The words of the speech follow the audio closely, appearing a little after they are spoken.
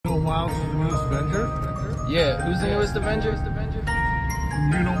Yeah, who's the newest Avenger?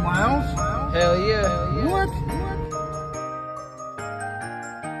 Yuno Miles? Hell yeah. What?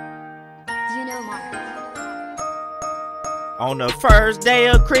 YunoMarr. On the first day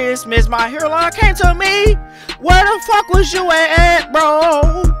of Christmas, my hairline came to me. Where the fuck was you at,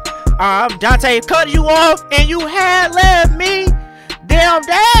 bro? Dante cut you off and you had left me. Damn,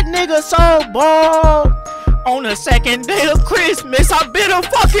 that nigga so bold. On the second day of Christmas, I bit a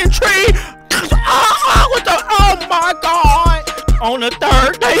fucking tree. Oh my god. On the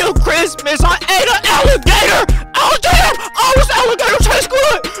third day of Christmas, I ate an alligator. Oh damn, oh this alligator tastes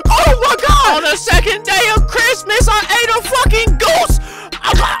good. Oh my god. On the second day of Christmas, I ate a fucking goose.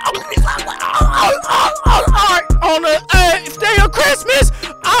 On the 8th day of Christmas,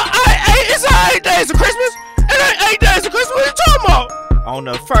 it's 8 days of Christmas. It ain't 8 days of Christmas. What are you talking about? On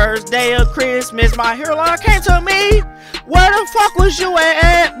the first day of Christmas, my hairline came to me. Where the fuck was you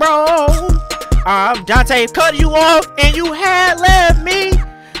at, bro? Dante cut you off and you had left me.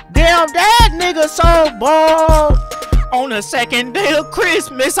 Damn, that nigga so bold. On the second day of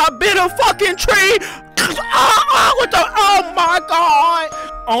Christmas, I bit a fucking tree. Oh my god.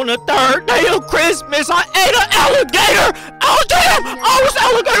 On the third day of Christmas, I ate an alligator. Oh damn, oh this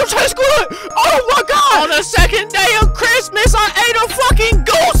alligator tastes good. Oh my god. On the second day of Christmas, I ate a fucking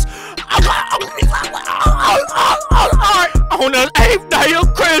goose. On the 8th day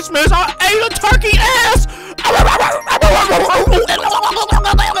of Christmas, I ate a turkey ass.